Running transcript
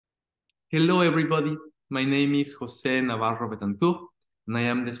Hello, everybody. My name is José Navarro-Betancourt, and I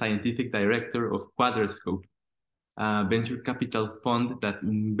am the scientific director of quadraScope, a venture capital fund that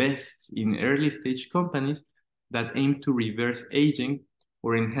invests in early stage companies that aim to reverse aging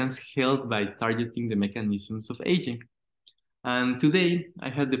or enhance health by targeting the mechanisms of aging. And today,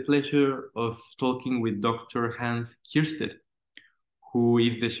 I had the pleasure of talking with Dr. Hans Keirstead, who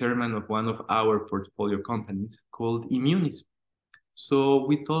is the chairman of one of our portfolio companies called Immunis. So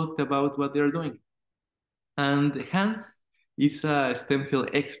we talked about what they're doing. And Hans is a stem cell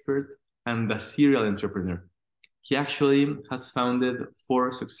expert and a serial entrepreneur. He actually has founded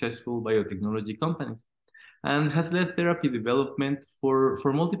four successful biotechnology companies and has led therapy development for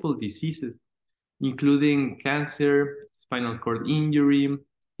multiple diseases, including cancer, spinal cord injury,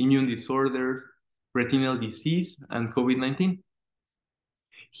 immune disorders, retinal disease, and COVID-19.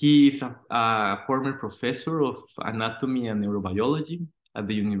 He is a former professor of anatomy and neurobiology at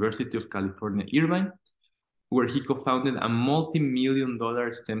the University of California, Irvine, where he co-founded a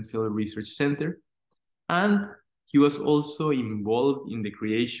multi-million-dollar stem cell research center. And he was also involved in the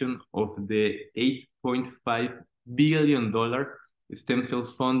creation of the $8.5 billion stem cell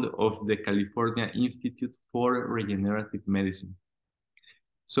fund of the California Institute for Regenerative Medicine.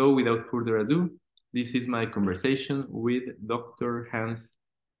 So without further ado, this is my conversation with Dr. Hans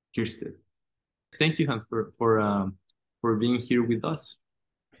Keirstead. Thank you, Hans, for being here with us.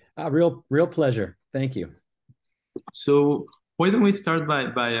 Real pleasure. Thank you. So why don't we start by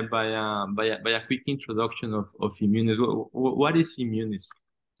a quick introduction of Immunis? What is Immunis?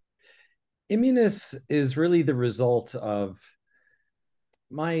 Immunis is really the result of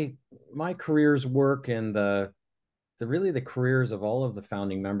my career's work and the careers of all of the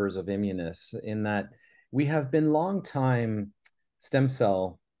founding members of Immunis, in that we have been long time stem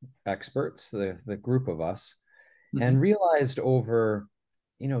cell experts, the group of us, and realized over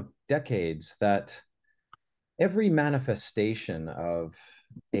decades that every manifestation of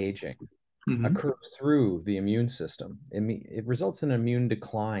aging occurs through the immune system. It results in immune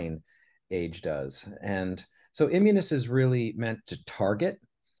decline, age does. And so Immunis is really meant to target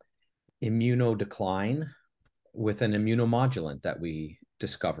immunodecline with an immunomodulant that we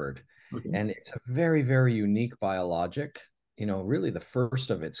discovered. Okay. And it's a very, very unique biologic, really the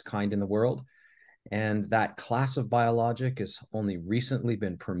first of its kind in the world. And that class of biologic has only recently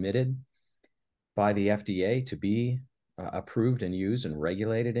been permitted by the FDA to be approved and used and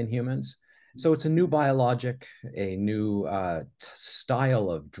regulated in humans. So it's a new biologic, a new style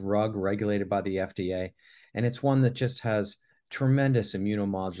of drug regulated by the FDA, and it's one that just has tremendous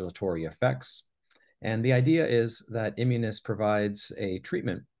immunomodulatory effects. And the idea is that Immunis provides a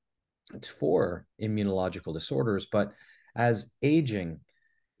treatment for immunological disorders, but as aging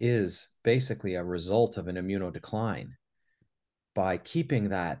is basically a result of an immunodecline, by keeping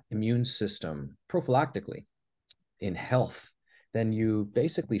that immune system prophylactically in health, then you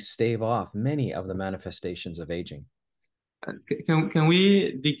basically stave off many of the manifestations of aging. Can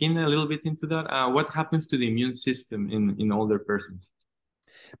we dig in a little bit into that? What happens to the immune system in older persons?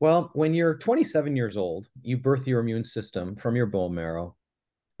 Well, when you're 27 years old, you birth your immune system from your bone marrow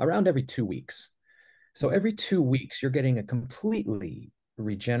around every 2 weeks. So every 2 weeks, you're getting a completely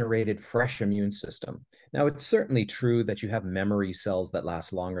regenerated, fresh immune system. Now, it's certainly true that you have memory cells that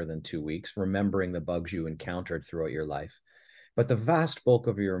last longer than 2 weeks, remembering the bugs you encountered throughout your life. But the vast bulk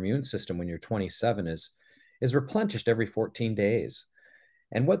of your immune system when you're 27 is replenished every 14 days.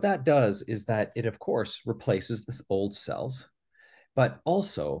 And what that does is that it, of course, replaces the old cells. But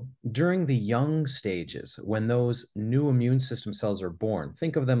also, during the young stages, when those new immune system cells are born,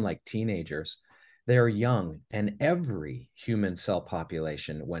 think of them like teenagers. They are young, and every human cell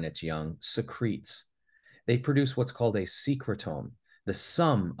population, when it's young, secretes. They produce what's called a secretome, the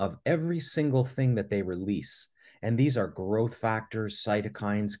sum of every single thing that they release. And these are growth factors,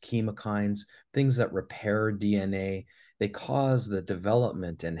 cytokines, chemokines, things that repair DNA. They cause the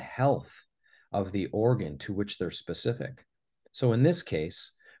development and health of the organ to which they're specific. So in this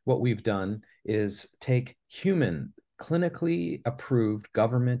case, what we've done is take human, clinically approved,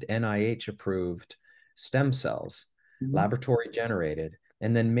 government NIH approved stem cells, laboratory generated,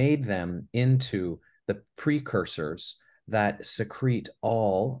 and then made them into the precursors that secrete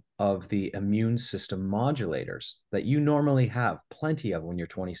all of the immune system modulators that you normally have plenty of when you're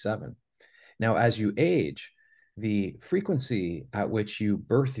 27. Now, as you age, the frequency at which you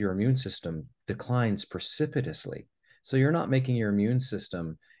birth your immune system declines precipitously. So you're not making your immune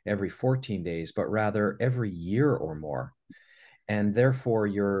system every 14 days, but rather every year or more. And therefore,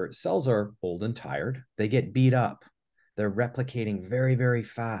 your cells are old and tired. They get beat up. They're replicating very, very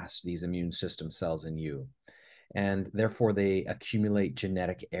fast, these immune system cells in you. And therefore, they accumulate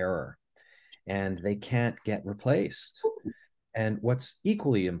genetic error. and they can't get replaced. And what's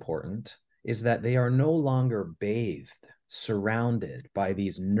equally important is that they are no longer bathed, surrounded by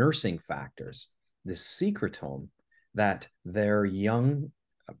these nursing factors, this secretome that their young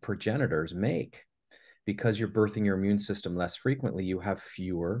progenitors make. Because you're birthing your immune system less frequently, you have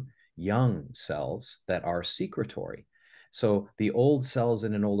fewer young cells that are secretory. So the old cells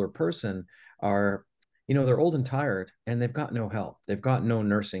in an older person are, they're old and tired and they've got no help. They've got no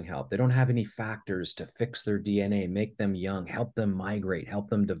nursing help. They don't have any factors to fix their DNA, make them young, help them migrate, help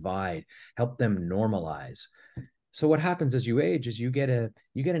them divide, help them normalize. So what happens as you age is you get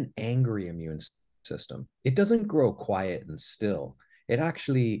an angry immune system. It doesn't grow quiet and still. It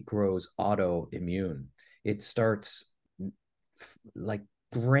actually grows autoimmune. It starts like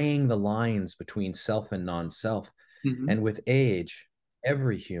graying the lines between self and non-self. Mm-hmm. And with age,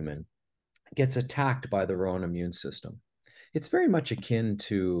 every human gets attacked by their own immune system. It's very much akin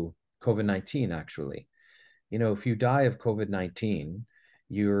to COVID-19, actually. If you die of COVID-19,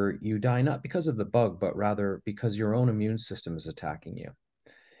 you die not because of the bug, but rather because your own immune system is attacking you.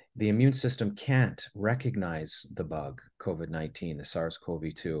 The immune system can't recognize the bug, COVID-19, the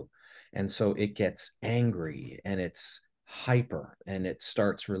SARS-CoV-2. And so it gets angry and it's hyper and it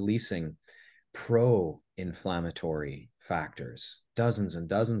starts releasing pro-inflammatory factors, dozens and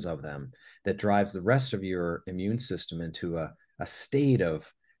dozens of them, that drives the rest of your immune system into a state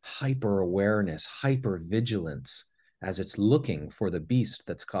of hyper awareness, hyper vigilance, as it's looking for the beast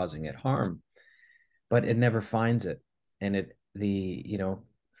that's causing it harm, but it never finds it. And the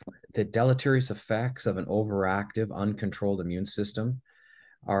deleterious effects of an overactive, uncontrolled immune system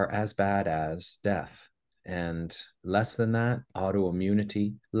are as bad as death. And less than that,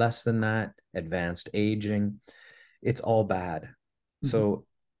 autoimmunity, less than that, advanced aging. It's all bad. Mm-hmm. So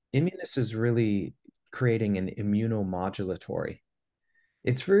Immunis is really creating an immunomodulatory.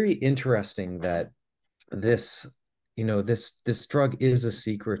 It's very interesting that this this drug is a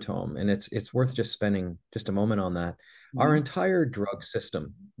secretome, and it's worth just spending just a moment on that. Mm-hmm. Our entire drug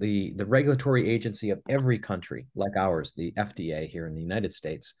system, the regulatory agency of every country like ours, the FDA here in the United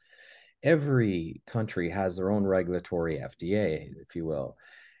States, every country has their own regulatory FDA, if you will,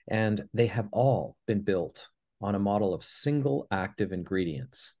 and they have all been built on a model of single active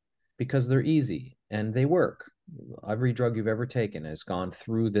ingredients because they're easy and they work. Every drug you've ever taken has gone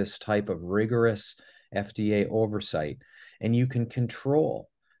through this type of rigorous FDA oversight, and you can control.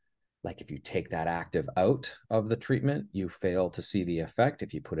 Like if you take that active out of the treatment, you fail to see the effect.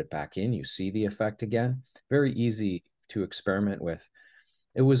 If you put it back in, you see the effect again. Very easy to experiment with.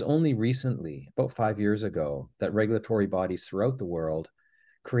 It was only recently, about 5 years ago, that regulatory bodies throughout the world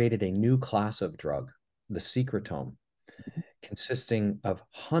created a new class of drug, the secretome, consisting of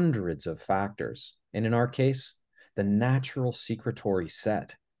hundreds of factors. And in our case, the natural secretory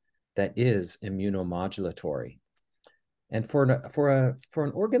set that is immunomodulatory. And for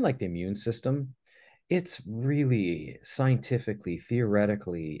an organ like the immune system, it's really scientifically,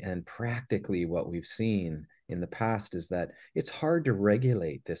 theoretically, and practically what we've seen in the past is that it's hard to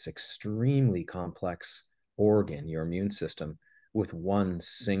regulate this extremely complex organ, your immune system, with one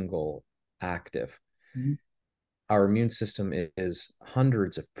single active. Mm-hmm. Our immune system is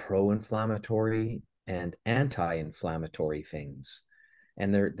hundreds of pro-inflammatory and anti-inflammatory things.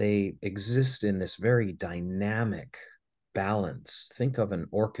 And they exist in this very dynamic balance. Think of an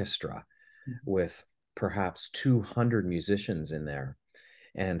orchestra with perhaps 200 musicians in there.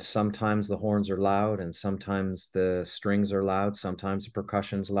 And sometimes the horns are loud and sometimes the strings are loud, sometimes the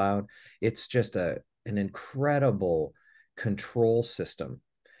percussion's loud. It's just an incredible control system.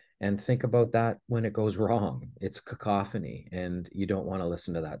 And think about that when it goes wrong. It's cacophony and you don't want to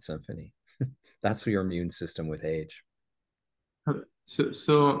listen to that symphony. That's your immune system with age.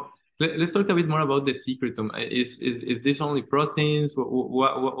 So let's talk a bit more about the secretome. Is this only proteins?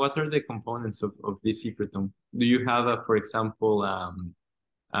 What are the components of this secretome? Do you have, for example,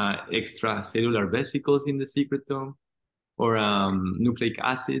 extracellular vesicles in the secretome, or nucleic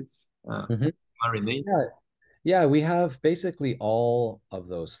acids, RNA? Yeah, we have basically all of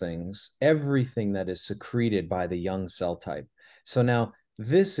those things, everything that is secreted by the young cell type. So now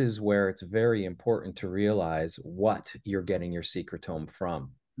this is where it's very important to realize what you're getting your secretome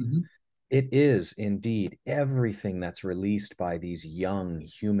from. Mm-hmm. It is indeed everything that's released by these young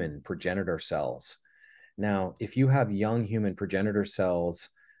human progenitor cells. Now, if you have young human progenitor cells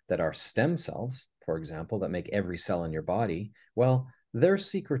that are stem cells, for example, that make every cell in your body, well, their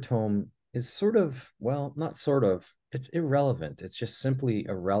secretome is it's irrelevant. It's just simply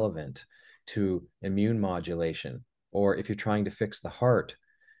irrelevant to immune modulation. Or if you're trying to fix the heart,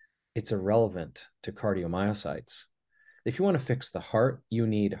 it's irrelevant to cardiomyocytes. If you want to fix the heart, you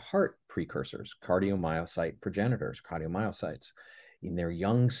need heart precursors, cardiomyocyte progenitors, cardiomyocytes, in their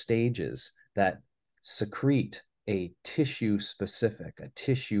young stages that secrete a tissue-specific, a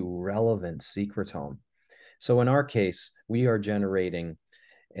tissue-relevant secretome. So in our case, we are generating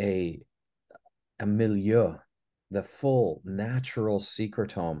a milieu, the full natural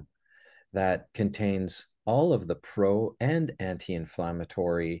secretome that contains all of the pro and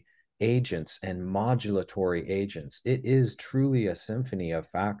anti-inflammatory agents and modulatory agents. It is truly a symphony of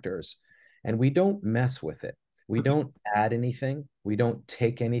factors, and we don't mess with it. We don't add anything. We don't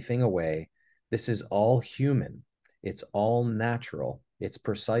take anything away. This is all human. It's all natural. It's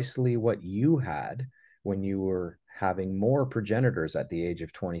precisely what you had when you were having more progenitors at the age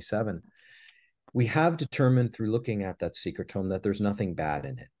of 27. We have determined through looking at that secretome that there's nothing bad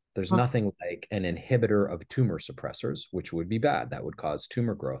in it. There's nothing like an inhibitor of tumor suppressors, which would be bad. That would cause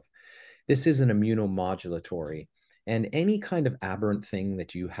tumor growth. This is an immunomodulatory. And any kind of aberrant thing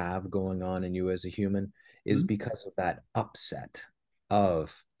that you have going on in you as a human is because of that upset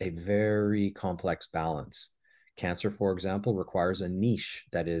of a very complex balance. Cancer, for example, requires a niche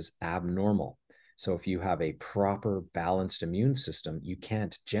that is abnormal. So if you have a proper balanced immune system, you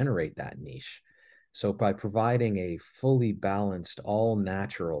can't generate that niche. So by providing a fully balanced, all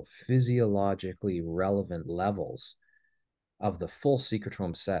natural, physiologically relevant levels of the full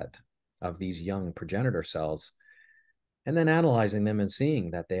secretome set of these young progenitor cells, and then analyzing them and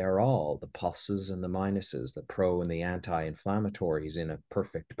seeing that they are all the pluses and the minuses, the pro and the anti-inflammatories in a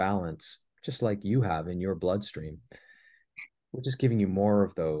perfect balance, just like you have in your bloodstream. We're just giving you more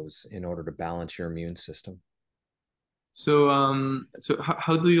of those in order to balance your immune system. So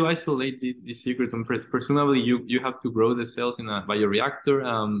how do you isolate the secretome? Presumably, you have to grow the cells in a bioreactor.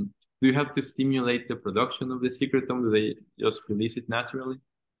 Do you have to stimulate the production of the secretome? Do they just release it naturally?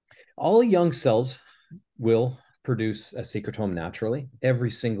 All young cells will produce a secretome naturally.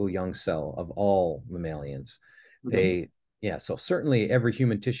 Every single young cell of all mammalians. Okay. So certainly every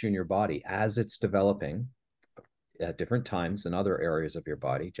human tissue in your body, as it's developing at different times in other areas of your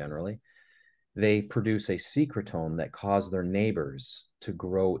body, generally, they produce a secretome that cause their neighbors to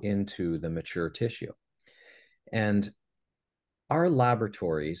grow into the mature tissue. And our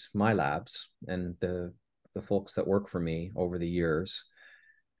laboratories, my labs, and the folks that work for me over the years,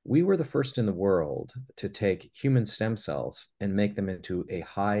 we were the first in the world to take human stem cells and make them into a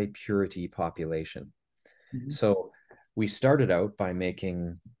high purity population. So we started out by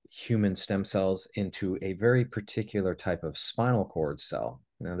making human stem cells into a very particular type of spinal cord cell.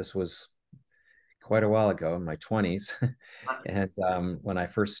 Now, this was quite a while ago in my 20s. And when I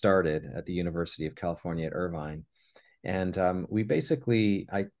first started at the University of California at Irvine. And we basically,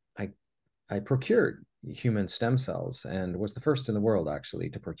 I procured human stem cells and was the first in the world actually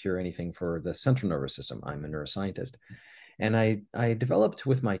to procure anything for the central nervous system. I'm a neuroscientist. And I developed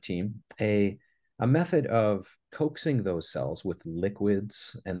with my team a method of coaxing those cells with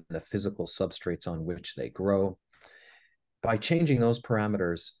liquids and the physical substrates on which they grow. By changing those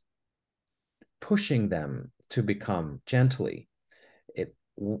parameters, pushing them to become gently,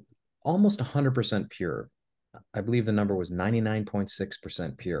 almost 100% pure. I believe the number was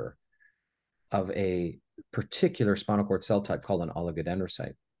 99.6% pure of a particular spinal cord cell type called an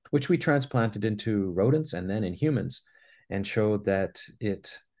oligodendrocyte, which we transplanted into rodents and then in humans, and showed that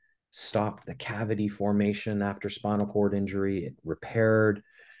it stopped the cavity formation after spinal cord injury, it repaired,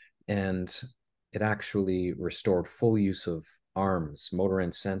 and it actually restored full use of arms, motor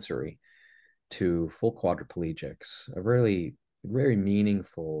and sensory, to full quadriplegics. A really very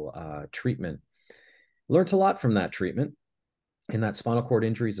meaningful treatment. Learned a lot from that treatment, and that spinal cord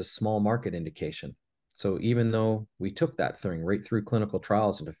injury is a small market indication. So even though we took that thing right through clinical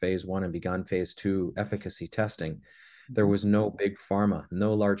trials into phase 1 and begun phase 2 efficacy testing, there was no big pharma,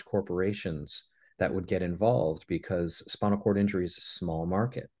 no large corporations that would get involved because spinal cord injury is a small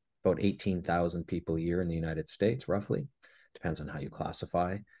market, about 18,000 people a year in the United States, roughly. Depends on how you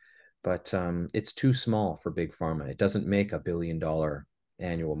classify. But it's too small for big pharma. It doesn't make $1 billion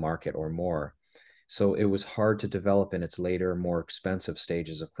annual market or more. So it was hard to develop in its later, more expensive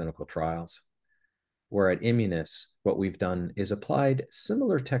stages of clinical trials. Where at Immunis, what we've done is applied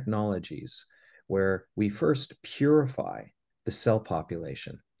similar technologies where we first purify the cell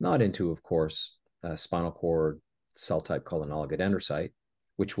population, not into, of course, a spinal cord cell type called an oligodendrocyte,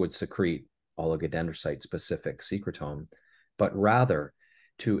 which would secrete oligodendrocyte-specific secretome, but rather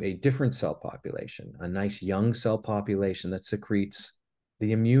to a different cell population, a nice young cell population that secretes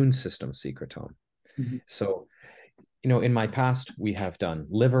the immune system secretome. So, in my past, we have done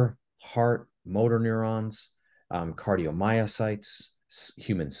liver, heart, motor neurons, cardiomyocytes,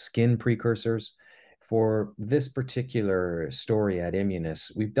 human skin precursors. For this particular story at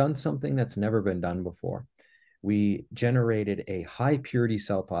Immunis, we've done something that's never been done before. We generated a high purity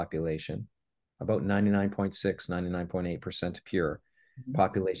cell population, about 99.6, 99.8% pure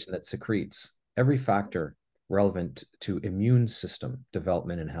population that secretes every factor relevant to immune system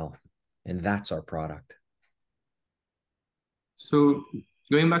development and health. And that's our product. So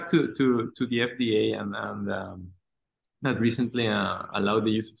going back to the FDA that recently allowed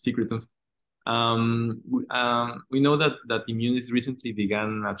the use of secretomes, we know that Immunis recently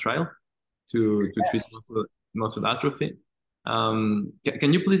began a trial to treat Yes. muscle atrophy.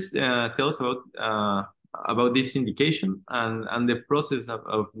 Can you please tell us about this indication and the process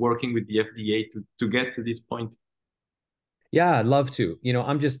of working with the FDA to get to this point? Yeah, I'd love to.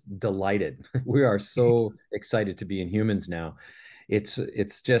 I'm just delighted. We are so excited to be in humans now. It's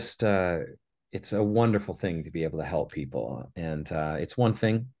just it's a wonderful thing to be able to help people. And it's one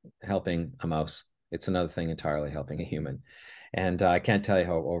thing helping a mouse. It's another thing entirely helping a human. And I can't tell you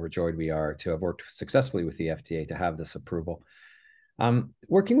how overjoyed we are to have worked successfully with the FDA to have this approval.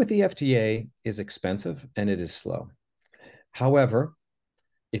 Working with the FDA is expensive and it is slow. However,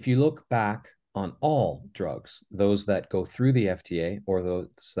 if you look back on all drugs, those that go through the FDA or those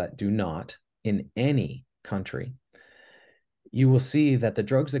that do not in any country, you will see that the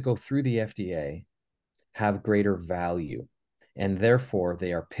drugs that go through the FDA have greater value. And therefore,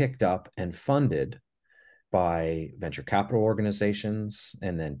 they are picked up and funded by venture capital organizations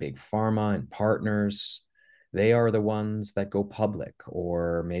and then big pharma and partners. They are the ones that go public,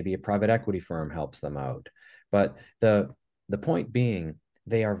 or maybe a private equity firm helps them out. But the point being,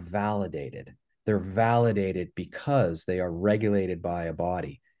 they are validated. They're validated because they are regulated by a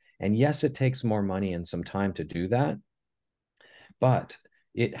body. And yes, it takes more money and some time to do that, but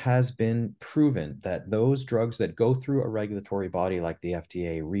it has been proven that those drugs that go through a regulatory body like the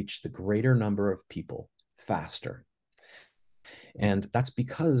FDA reach the greater number of people faster. And that's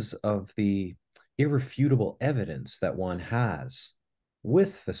because of the irrefutable evidence that one has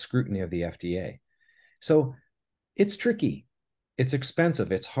with the scrutiny of the FDA. So it's tricky, it's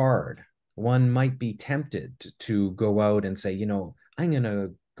expensive, it's hard. One might be tempted to go out and say, I'm going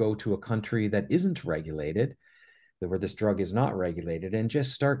to go to a country that isn't regulated, where this drug is not regulated, and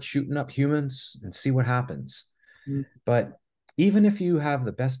just start shooting up humans and see what happens. Mm. But even if you have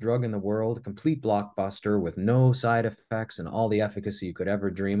the best drug in the world, a complete blockbuster with no side effects and all the efficacy you could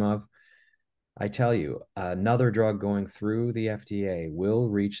ever dream of, I tell you, another drug going through the FDA will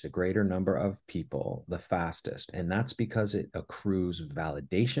reach the greater number of people the fastest. And that's because it accrues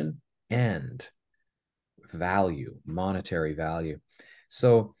validation and value, monetary value.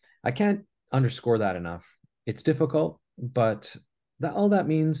 So I can't underscore that enough. It's difficult, but all that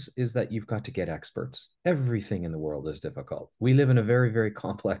means is that you've got to get experts. Everything in the world is difficult. We live in a very, very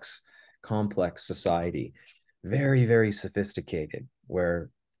complex society, very, very sophisticated, where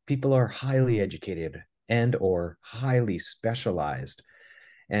people are highly educated and or highly specialized.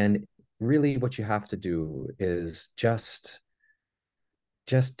 And really what you have to do is just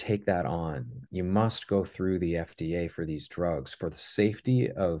take that on. You must go through the FDA for these drugs for the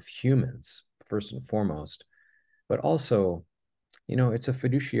safety of humans, first and foremost, but also, it's a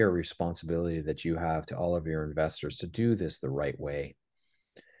fiduciary responsibility that you have to all of your investors to do this the right way.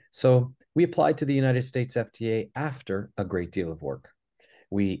 So we applied to the United States FDA after a great deal of work.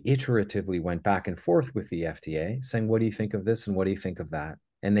 We iteratively went back and forth with the FDA saying, what do you think of this? And what do you think of that?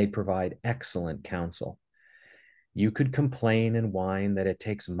 And they provide excellent counsel. You could complain and whine that it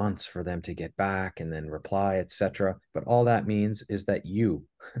takes months for them to get back and then reply, etc. But all that means is that you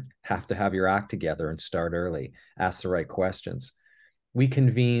have to have your act together and start early, ask the right questions. We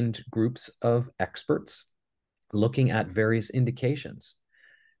convened groups of experts looking at various indications.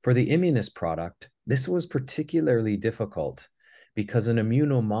 For the Immunis product, this was particularly difficult because an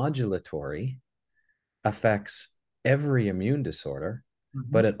immunomodulatory affects every immune disorder,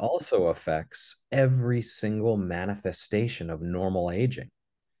 but it also affects every single manifestation of normal aging.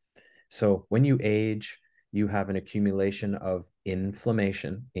 So when you age, you have an accumulation of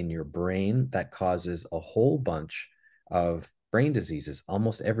inflammation in your brain that causes a whole bunch of brain diseases.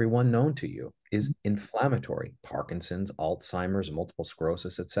 Almost everyone known to you is inflammatory: Parkinson's, Alzheimer's, multiple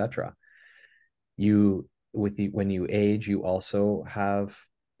sclerosis, etc. When you age, you also have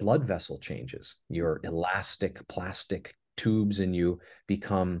blood vessel changes. Your elastic plastic tubes in you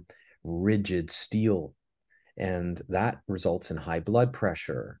become rigid steel, and that results in high blood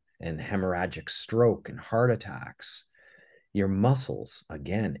pressure and hemorrhagic stroke and heart attacks. Your muscles,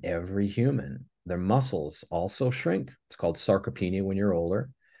 again, every human, their muscles also shrink. It's called sarcopenia when you're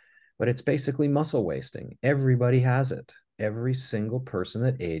older, but it's basically muscle wasting. Everybody has it. Every single person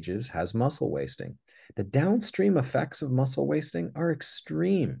that ages has muscle wasting. The downstream effects of muscle wasting are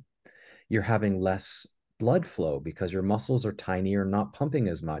extreme. You're having less blood flow because your muscles are tinier, not pumping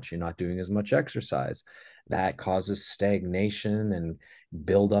as much. You're not doing as much exercise. That causes stagnation and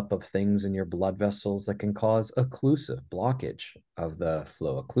buildup of things in your blood vessels that can cause occlusive blockage of the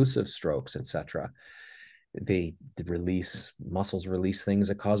flow, occlusive strokes, etc. The release muscles release things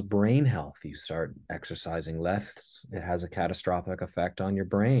that cause brain health. You start exercising less, it has a catastrophic effect on your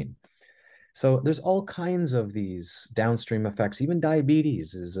brain. So there's all kinds of these downstream effects. Even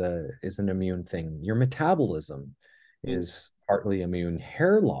diabetes is an immune thing. Your metabolism is partly immune.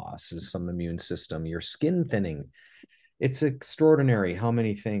 Hair loss is some immune system. Your skin thinning. It's extraordinary how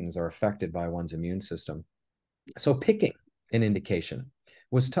many things are affected by one's immune system. So picking an indication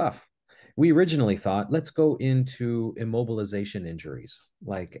was tough. We originally thought, let's go into immobilization injuries,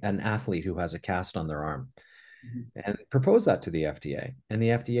 like an athlete who has a cast on their arm, and proposed that to the FDA. And the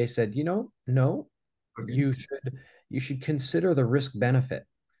FDA said, no, Okay. you should consider the risk benefit.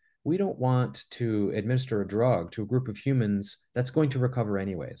 We don't want to administer a drug to a group of humans that's going to recover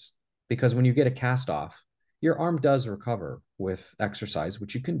anyways. Because when you get a cast off, your arm does recover with exercise,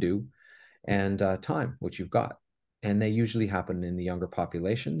 which you can do, and time, which you've got. And they usually happen in the younger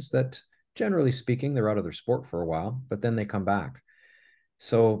populations that, generally speaking, they're out of their sport for a while, but then they come back.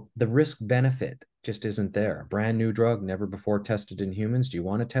 So the risk benefit just isn't there. Brand new drug, never before tested in humans. Do you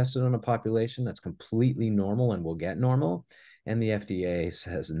want to test it on a population that's completely normal and will get normal? And the FDA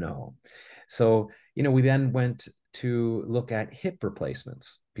says no. So, we then went to look at hip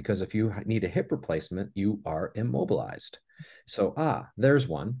replacements, because if you need a hip replacement, you are immobilized. So, there's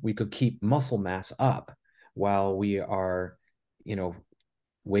one. We could keep muscle mass up while we are,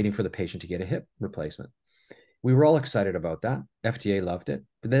 waiting for the patient to get a hip replacement. We were all excited about that. FDA loved it.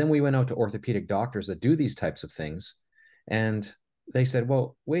 But then we went out to orthopedic doctors that do these types of things. And they said,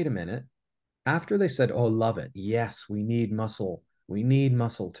 well, wait a minute. After they said, oh, love it. Yes, we need muscle. We need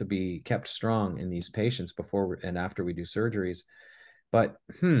muscle to be kept strong in these patients before and after we do surgeries. But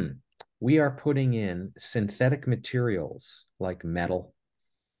we are putting in synthetic materials like metal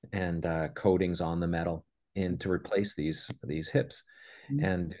and coatings on the metal in to replace these hips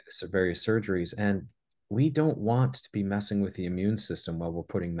and various surgeries. And we don't want to be messing with the immune system while we're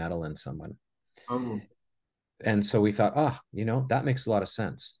putting metal in someone. Oh. And so we thought, that makes a lot of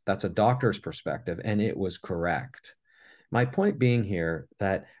sense. That's a doctor's perspective, and it was correct. My point being here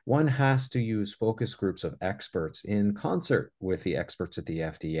that one has to use focus groups of experts in concert with the experts at the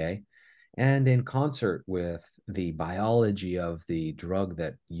FDA and in concert with the biology of the drug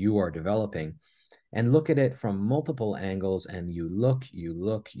that you are developing, and look at it from multiple angles. And you look,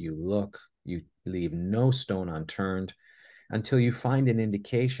 you leave no stone unturned until you find an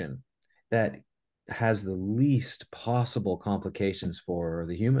indication that has the least possible complications for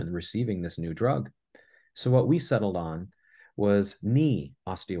the human receiving this new drug. So what we settled on was knee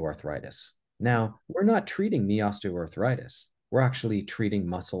osteoarthritis. Now, we're not treating knee osteoarthritis. We're actually treating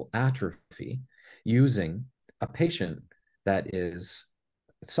muscle atrophy using a patient that is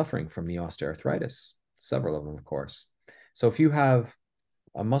suffering from knee osteoarthritis, several of them, of course. So if you have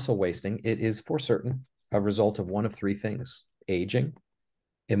a muscle wasting, it is for certain a result of one of three things: aging,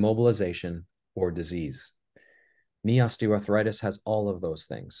 immobilization, or disease. Knee osteoarthritis has all of those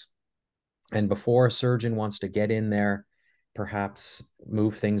things. And before a surgeon wants to get in there, perhaps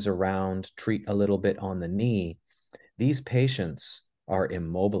move things around, treat a little bit on the knee, these patients are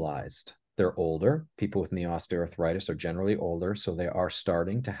immobilized. They're older. People with knee osteoarthritis are generally older, so they are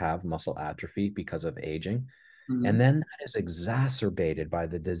starting to have muscle atrophy because of aging. And then that is exacerbated by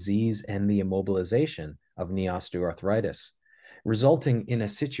the disease and the immobilization of knee osteoarthritis, resulting in a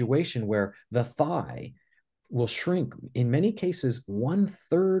situation where the thigh will shrink, in many cases,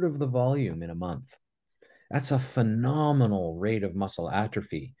 1/3 of the volume in a month. That's a phenomenal rate of muscle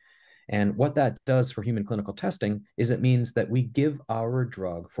atrophy. And what that does for human clinical testing is it means that we give our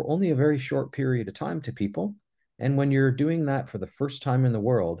drug for only a very short period of time to people. And when you're doing that for the first time in the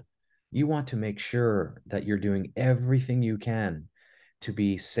world, you want to make sure that you're doing everything you can to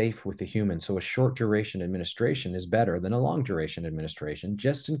be safe with the human. So a short duration administration is better than a long duration administration,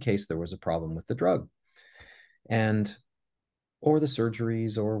 just in case there was a problem with the drug and or the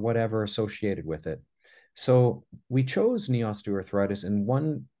surgeries or whatever associated with it. So we chose knee osteoarthritis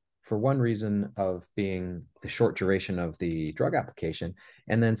for one reason of being the short duration of the drug application.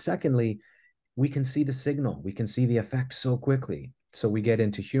 And then secondly, we can see the signal. We can see the effect so quickly. So we get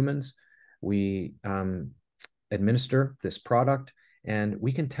into humans, we administer this product, and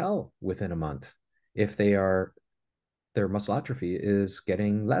we can tell within a month if their muscle atrophy is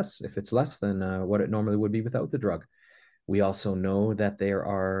getting less, if it's less than what it normally would be without the drug. We also know that there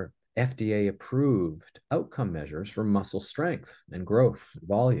are FDA-approved outcome measures for muscle strength and growth,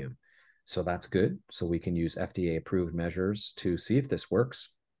 volume. So that's good. So we can use FDA-approved measures to see if this works.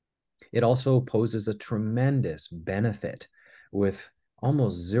 It also poses a tremendous benefit with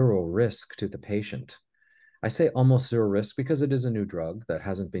almost zero risk to the patient. I say almost zero risk because it is a new drug that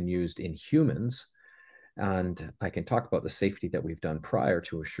hasn't been used in humans. And I can talk about the safety that we've done prior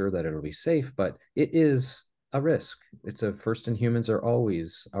to assure that it'll be safe, but it is a risk. It's a first in humans are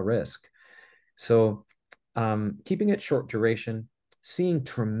always a risk. So keeping it short duration, seeing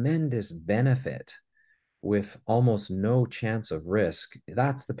tremendous benefit with almost no chance of risk,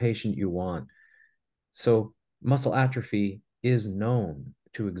 that's the patient you want. So muscle atrophy is known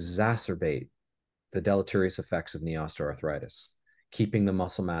to exacerbate the deleterious effects of knee osteoarthritis. Keeping the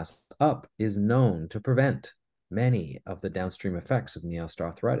muscle mass up is known to prevent many of the downstream effects of knee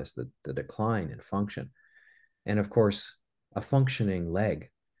osteoarthritis, the decline in function. And of course, a functioning leg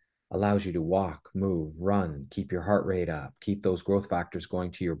allows you to walk, move, run, keep your heart rate up, keep those growth factors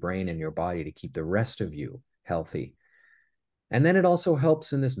going to your brain and your body to keep the rest of you healthy. And then it also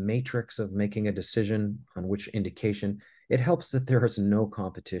helps in this matrix of making a decision on which indication. It helps that there is no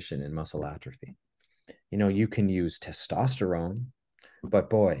competition in muscle atrophy. You know, you can use testosterone, but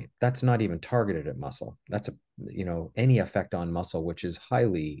boy, that's not even targeted at muscle. That's any effect on muscle, which is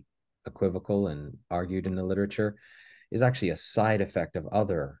highly equivocal and argued in the literature, is actually a side effect of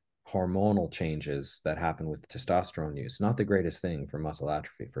other hormonal changes that happen with testosterone use. Not the greatest thing for muscle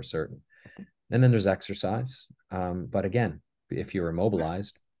atrophy for certain. And then there's exercise. But again, if you're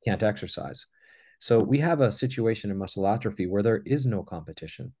immobilized, can't exercise. So we have a situation in muscle atrophy where there is no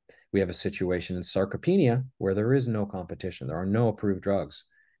competition. We have a situation in sarcopenia where there is no competition. There are no approved drugs.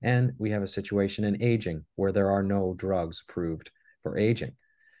 And we have a situation in aging where there are no drugs approved for aging.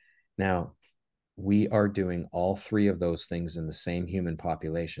 Now, we are doing all three of those things in the same human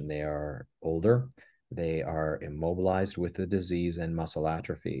population. They are older, they are immobilized with the disease and muscle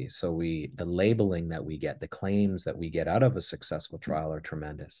atrophy. So the labeling that we get, the claims that we get out of a successful trial are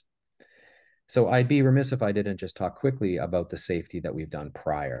tremendous. So I'd be remiss if I didn't just talk quickly about the safety that we've done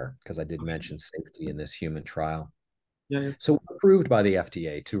prior, because I did mention safety in this human trial. Yeah. So we're approved by the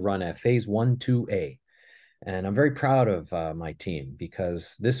FDA to run a phase 1/2A. And I'm very proud of my team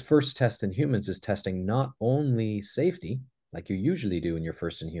because this first test in humans is testing not only safety, like you usually do in your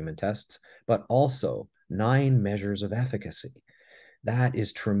first in human tests, but also 9 measures of efficacy. That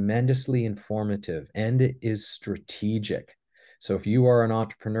is tremendously informative and it is strategic. So if you are an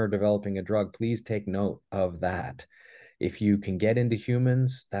entrepreneur developing a drug, please take note of that. If you can get into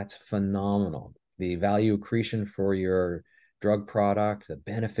humans, that's phenomenal. The value accretion for your drug product, the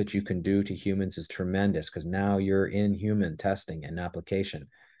benefit you can do to humans is tremendous because now you're in human testing and application.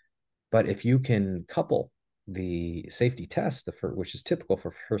 But if you can couple the safety test, which is typical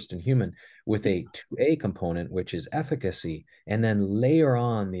for first in human, with a 2A component, which is efficacy, and then layer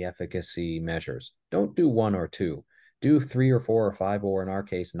on the efficacy measures. Don't do 1 or 2. Do 3 or 4 or 5, or in our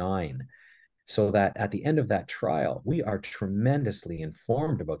case, 9. So that at the end of that trial, we are tremendously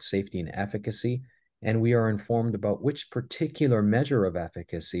informed about safety and efficacy, and we are informed about which particular measure of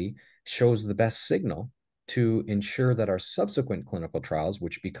efficacy shows the best signal to ensure that our subsequent clinical trials,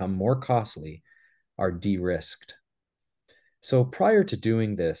 which become more costly, are de-risked. So prior to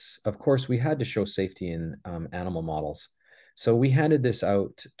doing this, of course, we had to show safety in animal models. So we handed this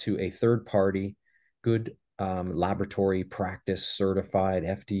out to a third party, good laboratory practice certified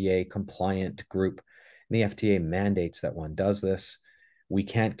FDA compliant group. And the FDA mandates that one does this. We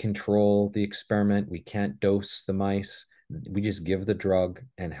can't control the experiment. We can't dose the mice. We just give the drug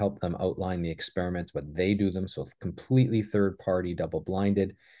and help them outline the experiments, but they do them. So it's completely third party, double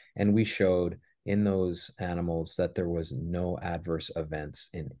blinded. And we showed in those animals that there was no adverse events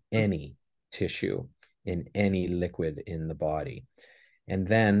in any tissue, in any liquid in the body. And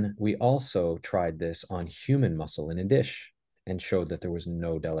then we also tried this on human muscle in a dish and showed that there was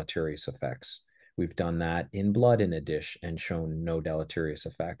no deleterious effects. We've done that in blood in a dish and shown no deleterious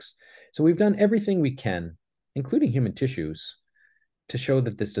effects. So we've done everything we can, including human tissues, to show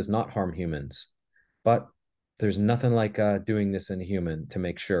that this does not harm humans. But there's nothing like doing this in a human to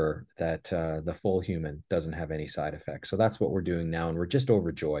make sure that the full human doesn't have any side effects. So that's what we're doing now, and we're just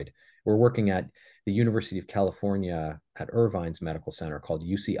overjoyed. We're working at the University of California at Irvine's Medical Center called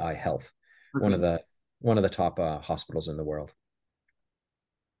UCI Health, okay. one of the top hospitals in the world.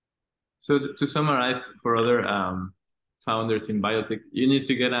 So to summarize, for other founders in biotech, you need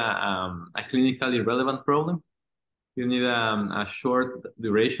to get a clinically relevant problem. You need a short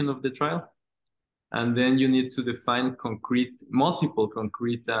duration of the trial. And then you need to define multiple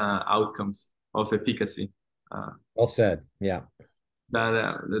concrete outcomes of efficacy. Well said. Yeah.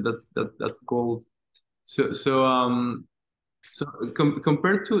 That's gold. So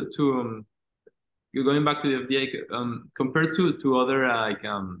compared to going back to the FDA, compared to other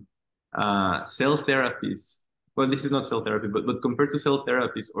cell therapies. Well, this is not cell therapy, but compared to cell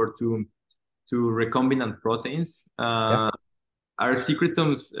therapies or to recombinant proteins, Yeah. are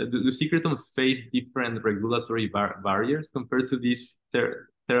secretomes do secretomes face different regulatory barriers compared to these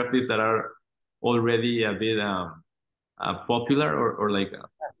therapies that are already a bit popular or like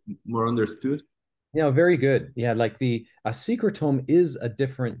more understood? Yeah, very good. Yeah, like a secretome is a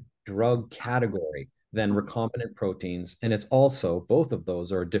different drug category than recombinant proteins, and it's also both of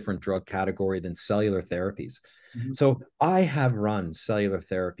those are a different drug category than cellular therapies. Mhm. So I have run cellular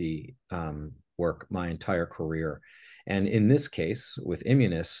therapy work my entire career, and in this case with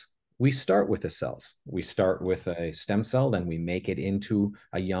Immunis, we start with the cells. We start with a stem cell, then we make it into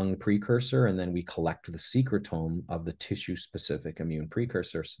a young precursor, and then we collect the secretome of the tissue-specific immune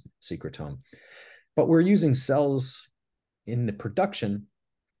precursor secretome. But we're using cells in the production.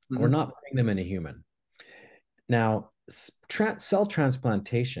 We're Mhm. not putting them in a human. Now, cell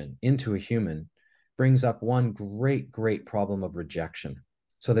transplantation into a human brings up one great problem of rejection.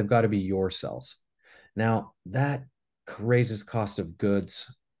 So they've got to be your cells. Now, that raises cost of goods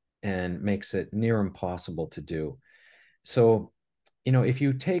and makes it near impossible to do. So, if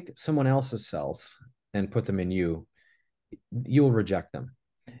you take someone else's cells and put them in you, you'll reject them.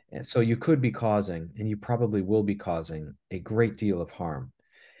 And so you could be causing, and you probably will be causing, a great deal of harm.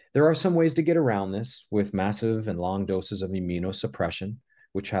 There are some ways to get around this with massive and long doses of immunosuppression,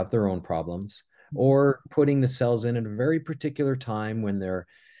 which have their own problems, or putting the cells in at a very particular time when their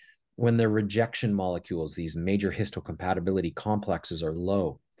rejection molecules, these major histocompatibility complexes, are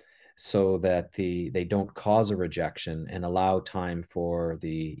low, so that they don't cause a rejection and allow time for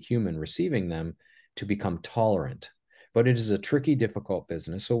the human receiving them to become tolerant. But it is a tricky, difficult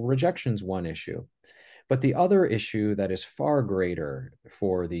business. So rejection is one issue. But the other issue that is far greater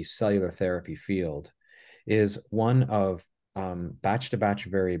for the cellular therapy field is one of batch to batch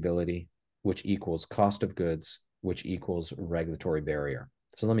variability, which equals cost of goods, which equals regulatory barrier.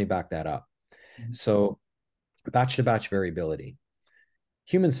 So let me back that up. So batch to batch variability.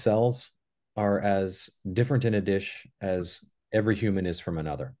 Human cells are as different in a dish as every human is from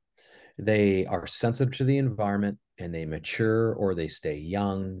another. They are sensitive to the environment and they mature or they stay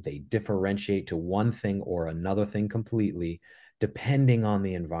young. They differentiate to one thing or another thing completely, depending on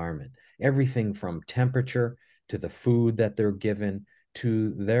the environment. Everything from temperature to the food that they're given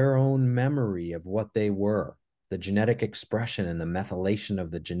to their own memory of what they were. The genetic expression and the methylation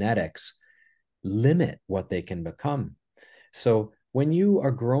of the genetics limit what they can become. So when you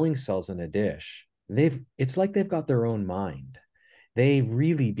are growing cells in a dish, it's like they've got their own mind. They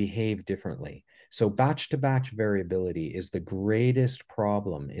really behave differently. So batch to batch variability is the greatest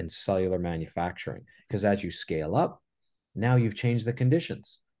problem in cellular manufacturing because as you scale up, now you've changed the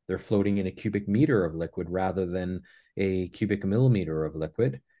conditions. They're floating in a cubic meter of liquid rather than a cubic millimeter of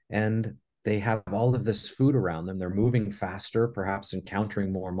liquid. And they have all of this food around them. They're moving faster, perhaps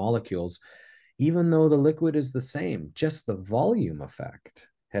encountering more molecules even though the liquid is the same, just the volume effect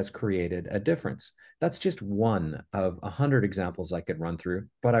has created a difference. That's just one of 100 examples I could run through,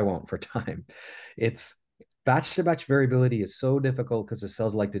 but I won't for time. It's batch to batch variability is so difficult because the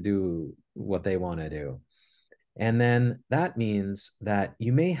cells like to do what they want to do. And then that means that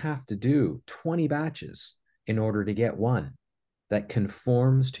you may have to do 20 batches in order to get one that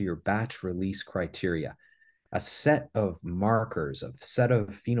conforms to your batch release criteria, a set of markers, a set of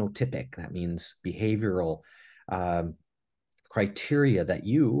phenotypic, that means behavioral um, criteria that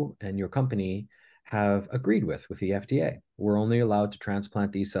you and your company have agreed with the FDA. We're only allowed to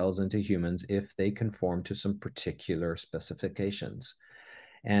transplant these cells into humans if they conform to some particular specifications.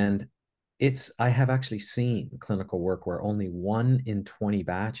 And I have actually seen clinical work where only 1 in 20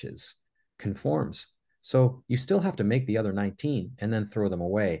 batches conforms. So you still have to make the other 19 and then throw them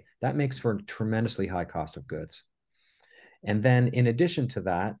away. That makes for a tremendously high cost of goods. And then in addition to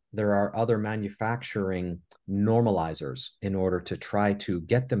that, there are other manufacturing normalizers in order to try to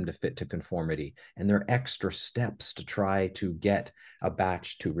get them to fit to conformity. And there are extra steps to try to get a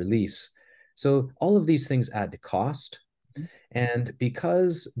batch to release. So all of these things add to cost. And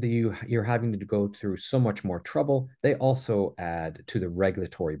because you're having to go through so much more trouble, they also add to the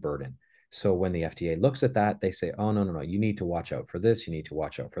regulatory burden. So when the FDA looks at that, they say, oh, no, you need to watch out for this. You need to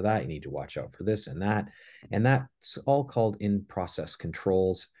watch out for that. You need to watch out for this and that. And that's all called in-process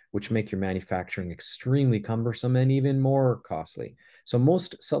controls, which make your manufacturing extremely cumbersome and even more costly. So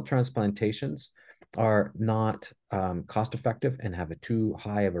most cell transplantations are not cost effective and have a too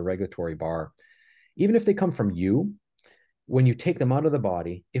high of a regulatory bar. Even if they come from you, When you take them out of the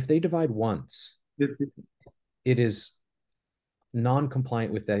body, if they divide once, it is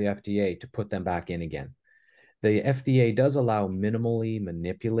non-compliant with the FDA to put them back in again. The FDA does allow minimally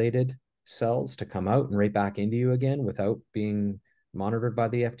manipulated cells to come out and right back into you again without being monitored by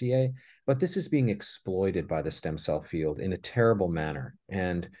the FDA. But this is being exploited by the stem cell field in a terrible manner.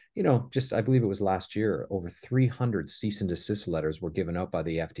 And, just I believe it was last year, over 300 cease and desist letters were given out by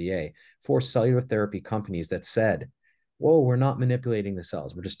the FDA for cellular therapy companies that said, whoa, we're not manipulating the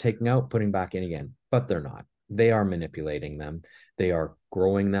cells. We're just taking out, putting back in again. But they're not. They are manipulating them. They are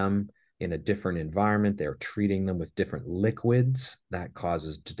growing them in a different environment. They're treating them with different liquids that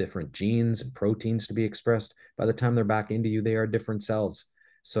causes different genes and proteins to be expressed. By the time they're back into you, they are different cells.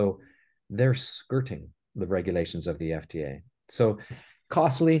 So they're skirting the regulations of the FDA. So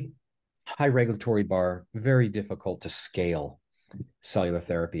costly, high regulatory bar, very difficult to scale cellular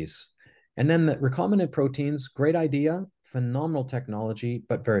therapies. And then the recombinant proteins, great idea, phenomenal technology,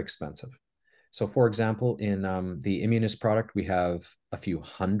 but very expensive. So for example, in the Immunis product, we have a few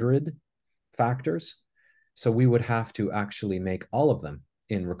hundred factors. So we would have to actually make all of them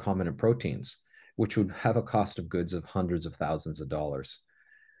in recombinant proteins, which would have a cost of goods of hundreds of thousands of dollars.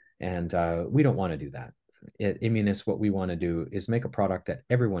 And we don't want to do that. At Immunis, what we want to do is make a product that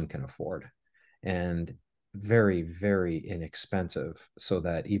everyone can afford and very, very inexpensive so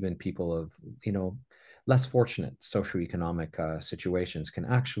that even people of, less fortunate socioeconomic situations can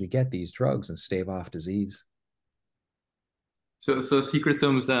actually get these drugs and stave off disease. So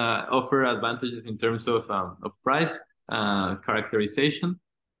secretomes offer advantages in terms of price, characterization,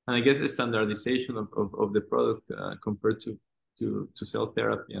 and I guess standardization of the product compared to cell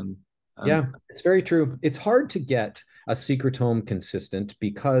therapy and Yeah, it's very true. It's hard to get a secretome consistent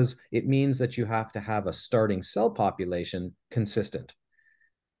because it means that you have to have a starting cell population consistent.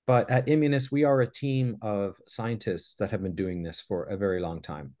 But at Immunis, we are a team of scientists that have been doing this for a very long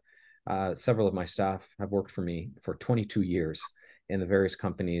time. Several of my staff have worked for me for 22 years in the various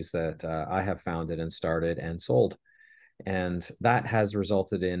companies that I have founded and started and sold. And that has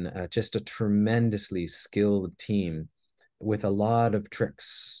resulted in just a tremendously skilled team with a lot of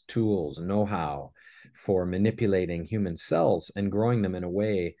tricks, tools, know-how for manipulating human cells and growing them in a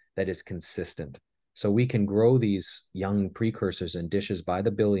way that is consistent. So we can grow these young precursors in dishes by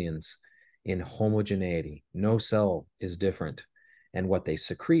the billions in homogeneity. No cell is different, and what they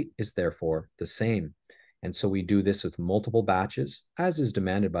secrete is therefore the same. And so we do this with multiple batches, as is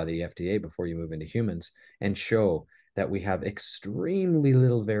demanded by the FDA before you move into humans, and show that we have extremely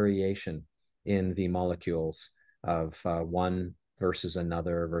little variation in the molecules of one versus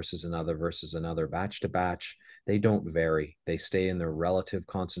another versus another versus another, batch to batch. They don't vary. They stay in their relative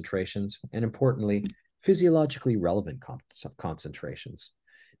concentrations and, importantly, physiologically relevant concentrations.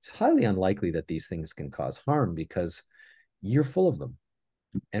 It's highly unlikely that these things can cause harm because you're full of them.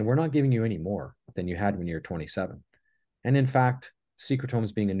 And we're not giving you any more than you had when you were 27. And in fact,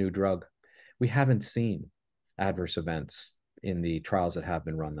 secretomes being a new drug, we haven't seen adverse events in the trials that have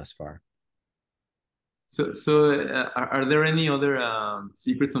been run thus far. So are there any other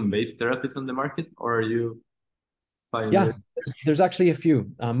secretome-based therapies on the market, or are you Yeah, pioneer? there's actually a few.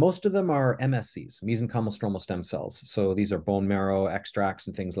 Most of them are MSCs, mesenchymal stromal stem cells. So these are bone marrow extracts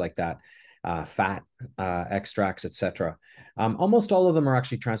and things like that, fat extracts, etc. Almost all of them are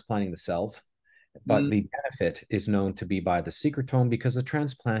actually transplanting the cells, but Mm, the benefit is known to be by the secretome because the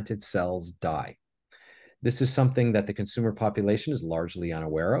transplanted cells die. This is something that the consumer population is largely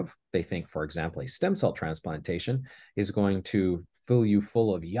unaware of. They think, for example, a stem cell transplantation is going to fill you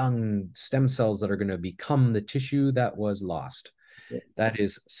full of young stem cells that are going to become the tissue that was lost. yeah. That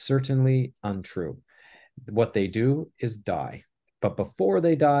is certainly untrue. What they do is die. But before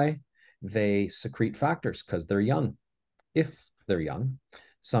they die, they secrete factors because they're young. If they're young,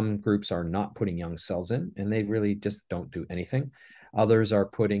 some groups are not putting young cells in and they really just don't do anything. Others are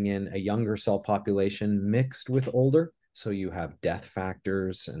putting in a younger cell population mixed with older. So you have death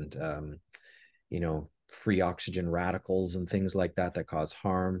factors and, free oxygen radicals and things like that that cause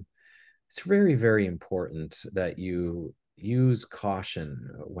harm. It's very, very important that you use caution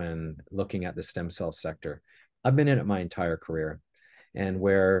when looking at the stem cell sector. I've been in it my entire career, and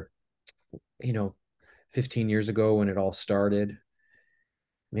where, you know, 15 years ago when it all started,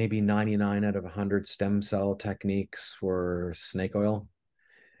 maybe 99 out of 100 stem cell techniques were snake oil.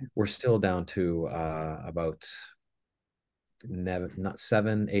 We're still down to about not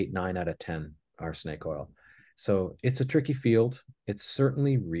 7, 8, 9 out of 10 are snake oil. So it's a tricky field. It's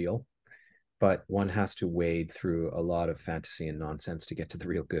certainly real, but one has to wade through a lot of fantasy and nonsense to get to the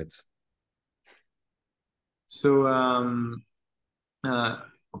real goods. So uh,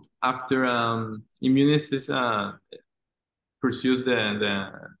 after Immunis is pursues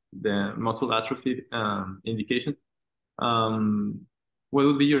the muscle atrophy indication. What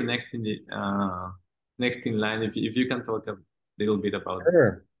will be your next in line if you can talk a little bit about it?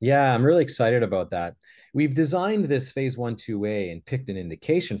 Sure. Yeah, I'm really excited about that. We've designed this phase 1/2A and picked an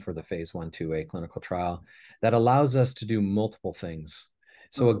indication for the phase 1/2A clinical trial that allows us to do multiple things.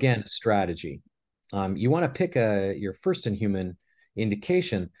 So Okay. again, strategy. You want to pick your first in human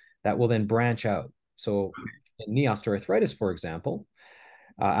indication that will then branch out. So in knee osteoarthritis, for example,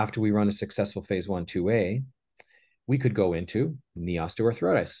 after we run a successful phase 1/2A, we could go into knee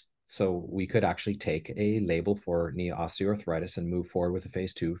osteoarthritis. So we could actually take a label for knee osteoarthritis and move forward with a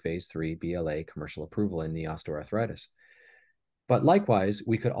phase 2, phase 3 BLA commercial approval in knee osteoarthritis. But likewise,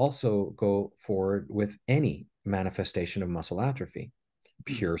 we could also go forward with any manifestation of muscle atrophy,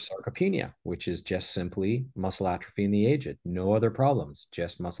 pure sarcopenia, which is just simply muscle atrophy in the aged, no other problems,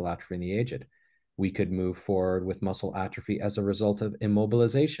 just muscle atrophy in the aged. We could move forward with muscle atrophy as a result of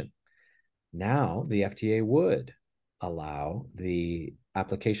immobilization. Now, the FDA would allow the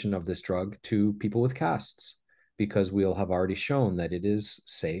application of this drug to people with casts because we'll have already shown that it is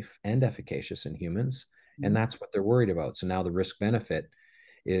safe and efficacious in humans. And that's what they're worried about. So now the risk benefit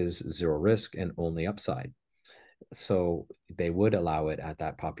is zero risk and only upside. So they would allow it at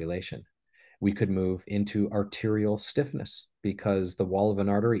that population. We could move into arterial stiffness because the wall of an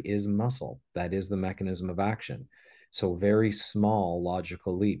artery is muscle. That is the mechanism of action. So very small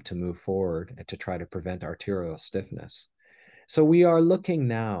logical leap to move forward and to try to prevent arterial stiffness. So we are looking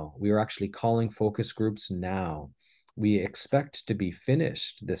now, we are actually calling focus groups now. We expect to be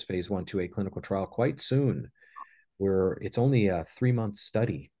finished this phase 1/2A clinical trial quite soon. It's only a 3-month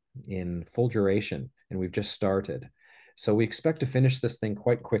study in full duration, and we've just started. So we expect to finish this thing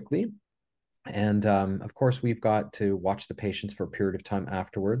quite quickly. And of course, we've got to watch the patients for a period of time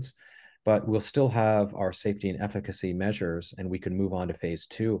afterwards, but we'll still have our safety and efficacy measures, and we can move on to phase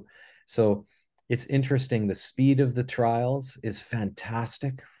 2. So it's interesting. The speed of the trials is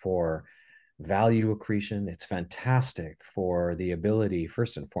fantastic for value accretion. It's fantastic for the ability,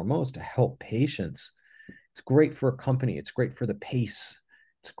 first and foremost, to help patients. It's great for a company. It's great for the pace.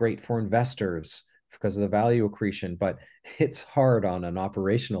 It's great for investors because of the value accretion, but it's hard on an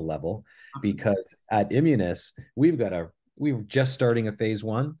operational level because at Immunis, we're just starting a phase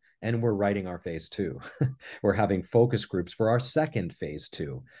 1 and we're writing our phase 2. We're having focus groups for our second phase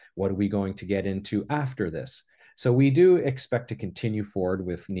 2. What are we going to get into after this? So we do expect to continue forward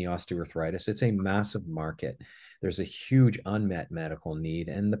with knee osteoarthritis. It's a massive market. There's a huge unmet medical need,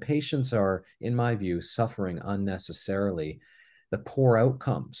 and the patients are, in my view, suffering unnecessarily the poor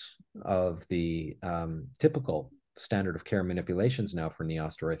outcomes of the typical standard of care manipulations now for knee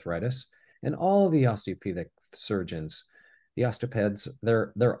osteoarthritis. And all the osteopathic surgeons, the osteopaths,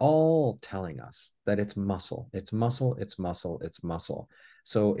 they're all telling us that it's muscle, it's muscle, it's muscle, it's muscle.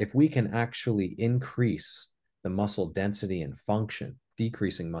 So if we can actually increase the muscle density and function,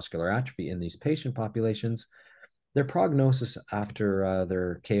 decreasing muscular atrophy in these patient populations, their prognosis after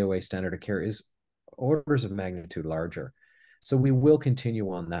their KOA standard of care is orders of magnitude larger. So we will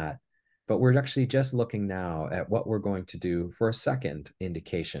continue on that. But we're actually just looking now at what we're going to do for a second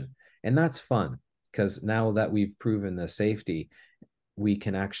indication. And that's fun because now that we've proven the safety, we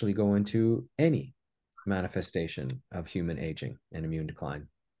can actually go into any manifestation of human aging and immune decline.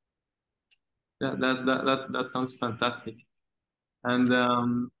 That sounds fantastic. And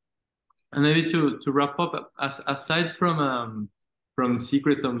maybe to wrap up, aside from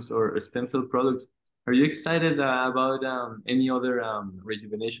secretomes or stem cell products, are you excited about any other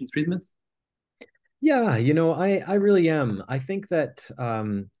rejuvenation treatments? Yeah, I really am. I think that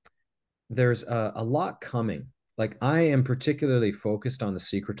there's a lot coming. Like I am particularly focused on the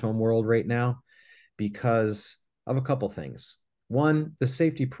secretome world right now because of a couple things. One, the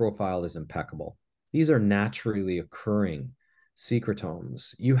safety profile is impeccable. These are naturally occurring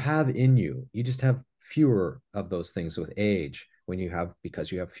secretomes. You have in you, you just have fewer of those things with age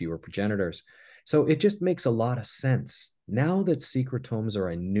because you have fewer progenitors. So it just makes a lot of sense. Now that secretomes are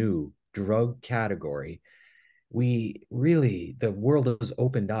a new drug category, the world has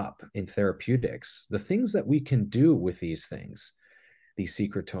opened up in therapeutics. The things that we can do with these things, these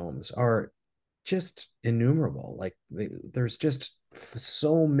secretomes, are just innumerable. Like there's just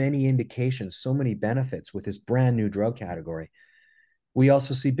so many indications, so many benefits with this brand new drug category. We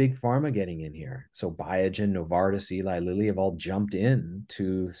also see big pharma getting in here. So Biogen, Novartis, Eli Lilly have all jumped in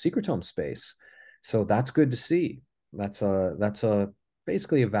to secretome space. So that's good to see. That's a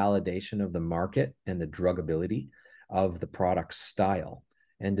basically a validation of the market and the drugability of the product style.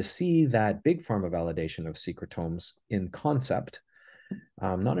 And to see that big pharma validation of secretomes in concept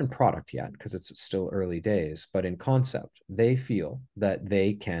Not in product yet because it's still early days, but in concept, they feel that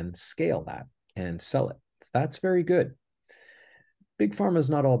they can scale that and sell it. That's very good. Big pharma is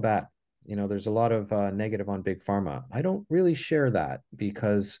not all bad. There's a lot of negative on big pharma. I don't really share that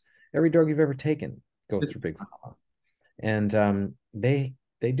because every drug you've ever taken goes through big pharma, and they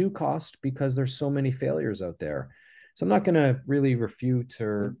do cost because there's so many failures out there. So I'm not going to really refute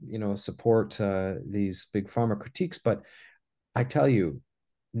or support these big pharma critiques, but I tell you,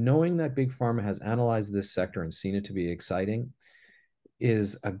 knowing that big pharma has analyzed this sector and seen it to be exciting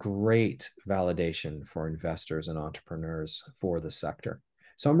is a great validation for investors and entrepreneurs for the sector.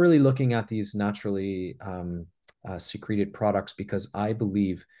 So I'm really looking at these naturally secreted products because I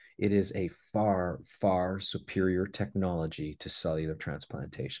believe it is a far, far superior technology to cellular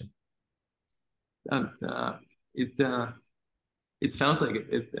transplantation. And it sounds like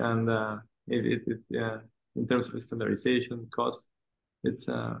it, and in terms of standardization, cost, it's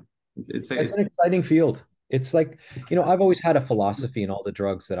It's an exciting field. It's like, I've always had a philosophy in all the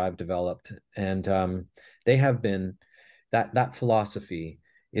drugs that I've developed, and they have been that philosophy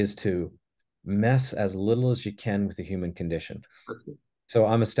is to mess as little as you can with the human condition. So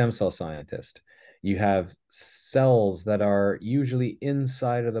I'm a stem cell scientist. You have cells that are usually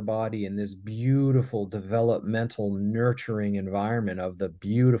inside of the body in this beautiful developmental nurturing environment of the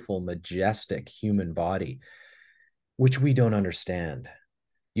beautiful majestic human body, which we don't understand.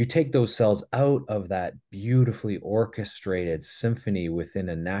 You take those cells out of that beautifully orchestrated symphony within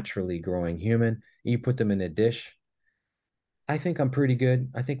a naturally growing human, you put them in a dish. I think I'm pretty good.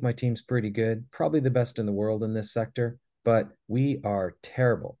 I think my team's pretty good, probably the best in the world in this sector, but we are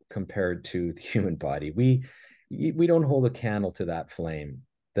terrible compared to the human body. We don't hold a candle to that flame.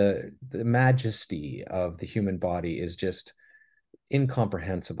 The majesty of the human body is just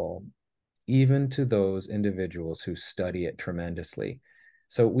incomprehensible, even to those individuals who study it tremendously.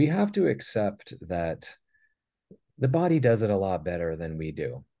 So we have to accept that the body does it a lot better than we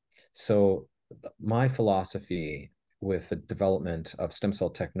do. So my philosophy with the development of stem cell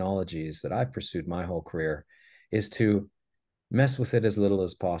technologies that I've pursued my whole career is to mess with it as little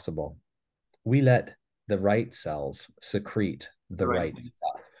as possible. We let the right cells secrete the right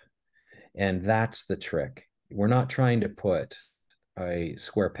stuff. And that's the trick. We're not trying to put a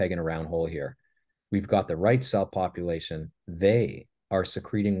square peg in a round hole here. We've got the right cell population. They are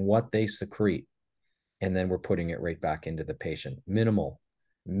secreting what they secrete, and then we're putting it right back into the patient. Minimal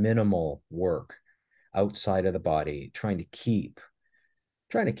work outside of the body, trying to keep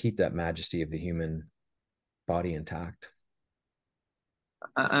that majesty of the human body intact.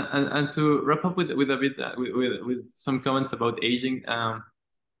 And to wrap up with a bit with some comments about aging, I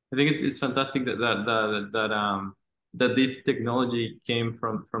think it's fantastic that this technology came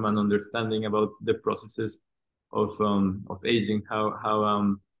from an understanding about the processes of aging,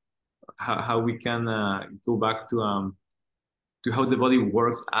 how we can go back to how the body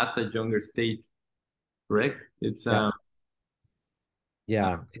works at a younger stage, correct? It's Yeah.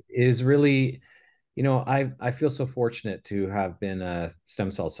 Yeah, it is really, I feel so fortunate to have been a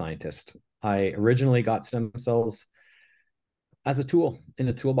stem cell scientist. I originally got stem cells as a tool in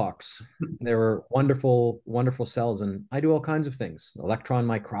a toolbox. They were wonderful, wonderful cells, and I do all kinds of things: electron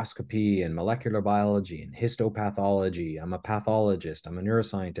microscopy and molecular biology and histopathology. I'm a pathologist. I'm a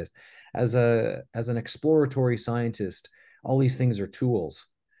neuroscientist. As an exploratory scientist, all these things are tools,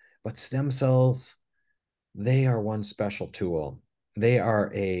 but stem cells, they are one special tool. They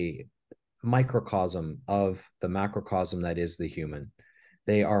are a microcosm of the macrocosm that is the human.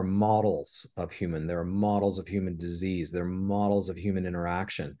 They are models of human. They're models of human disease. They're models of human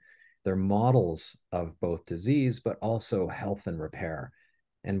interaction. They're models of both disease, but also health and repair.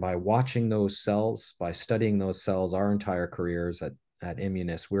 And by watching those cells, by studying those cells, our entire careers at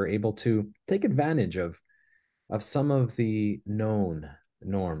Immunis, we're able to take advantage of some of the known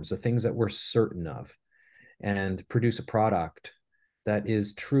norms, the things that we're certain of, and produce a product that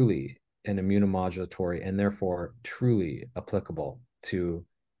is truly an immunomodulatory and therefore truly applicable to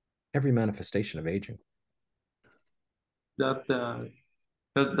every manifestation of aging. that, uh,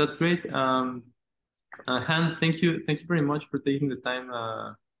 that's great. Hans, thank you very much for taking the time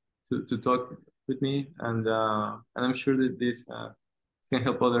to talk with me, and I'm sure that this can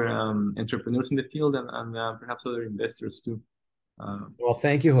help other entrepreneurs in the field and perhaps other investors too. Well,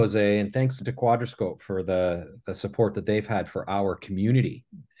 thank you, Jose, and thanks to quadraScope for the support that they've had for our community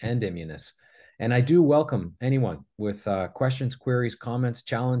and Immunis. And I do welcome anyone with questions, queries, comments,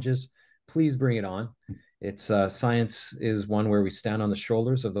 challenges. Please bring it on. It's science is one where we stand on the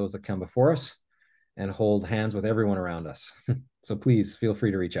shoulders of those that come before us and hold hands with everyone around us. So please feel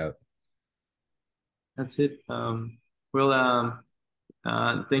free to reach out. That's it. Well,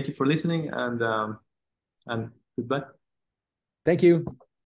 Thank you for listening, and goodbye. Thank you.